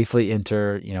 then safely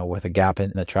enter, with a gap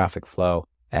in the traffic flow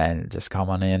and just come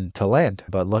on in to land.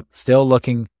 But still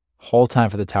looking whole time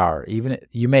for the tower. Even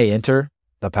you may enter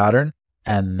the pattern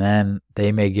and then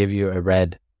they may give you a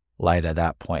red light at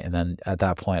that point. And then at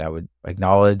that point, I would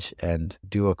acknowledge and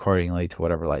do accordingly to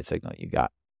whatever light signal you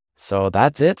got. So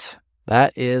that's it.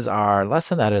 That is our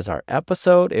lesson. That is our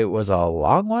episode. It was a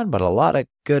long one, but a lot of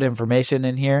good information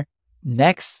in here.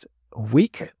 Next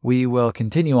week, we will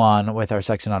continue on with our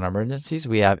section on emergencies.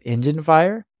 We have engine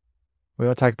fire. We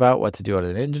will talk about what to do on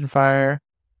an engine fire,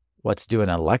 what to do in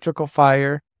an electrical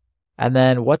fire, and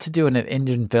then what to do in an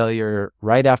engine failure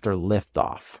right after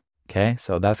liftoff. Okay,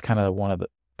 so that's kind of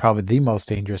probably the most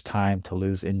dangerous time to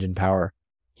lose engine power.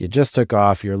 You just took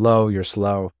off, you're low, you're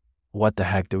slow. What the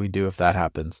heck do we do if that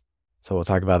happens? So we'll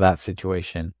talk about that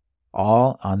situation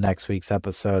all on next week's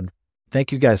episode.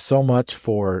 Thank you guys so much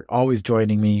for always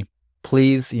joining me.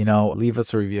 Please, leave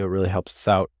us a review. It really helps us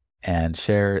out, and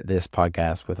share this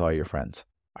podcast with all your friends.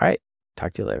 All right,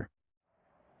 talk to you later.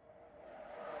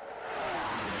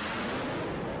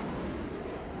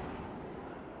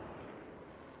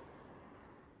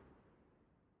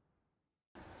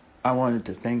 I wanted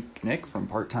to thank Nick from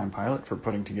Part-Time Pilot for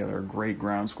putting together a great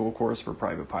ground school course for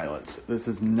private pilots. This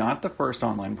is not the first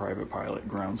online private pilot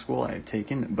ground school I have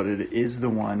taken, but it is the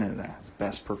one that has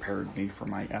best prepared me for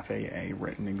my FAA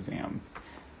written exam.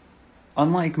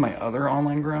 Unlike my other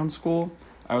online ground school,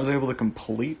 I was able to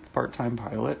complete Part-Time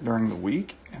Pilot during the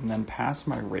week and then pass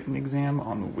my written exam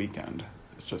on the weekend.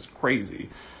 It's just crazy.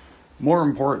 More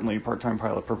importantly, Part-Time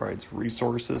Pilot provides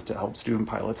resources to help student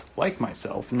pilots like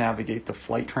myself navigate the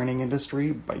flight training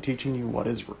industry by teaching you what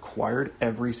is required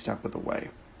every step of the way.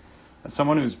 As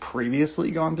someone who's previously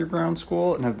gone through ground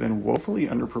school and have been woefully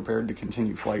underprepared to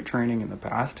continue flight training in the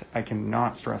past, I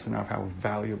cannot stress enough how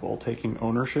valuable taking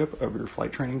ownership of your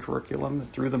flight training curriculum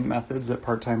through the methods that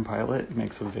Part-Time Pilot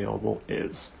makes available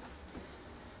is.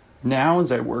 Now,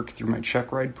 as I work through my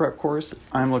check ride prep course,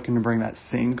 I'm looking to bring that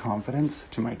same confidence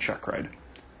to my check ride.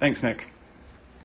 Thanks, Nick.